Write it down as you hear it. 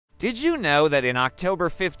Did you know that in October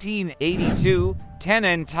 1582, 10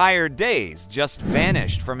 entire days just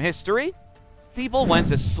vanished from history? People went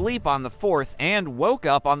to sleep on the 4th and woke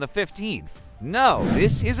up on the 15th. No,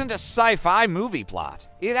 this isn't a sci-fi movie plot.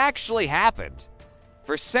 It actually happened.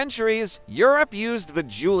 For centuries, Europe used the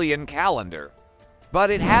Julian calendar.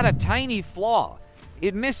 But it had a tiny flaw.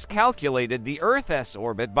 It miscalculated the Earth's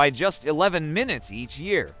orbit by just 11 minutes each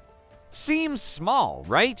year. Seems small,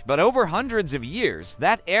 right? But over hundreds of years,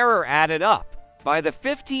 that error added up. By the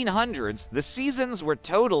 1500s, the seasons were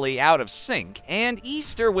totally out of sync, and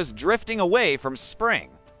Easter was drifting away from spring.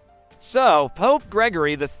 So, Pope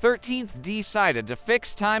Gregory XIII decided to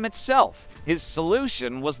fix time itself. His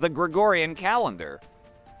solution was the Gregorian calendar.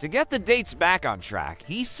 To get the dates back on track,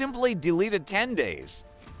 he simply deleted 10 days.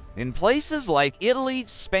 In places like Italy,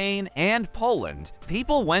 Spain, and Poland,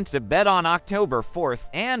 people went to bed on October 4th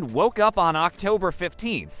and woke up on October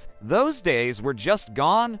 15th. Those days were just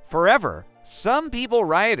gone forever. Some people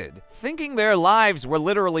rioted, thinking their lives were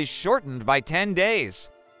literally shortened by 10 days.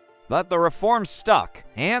 But the reform stuck,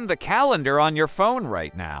 and the calendar on your phone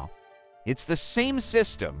right now. It's the same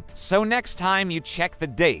system, so next time you check the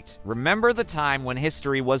date, remember the time when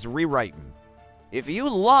history was rewritten. If you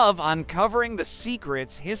love uncovering the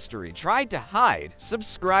secrets history tried to hide,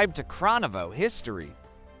 subscribe to Chronovo History.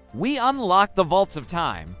 We unlock the vaults of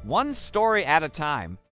time, one story at a time.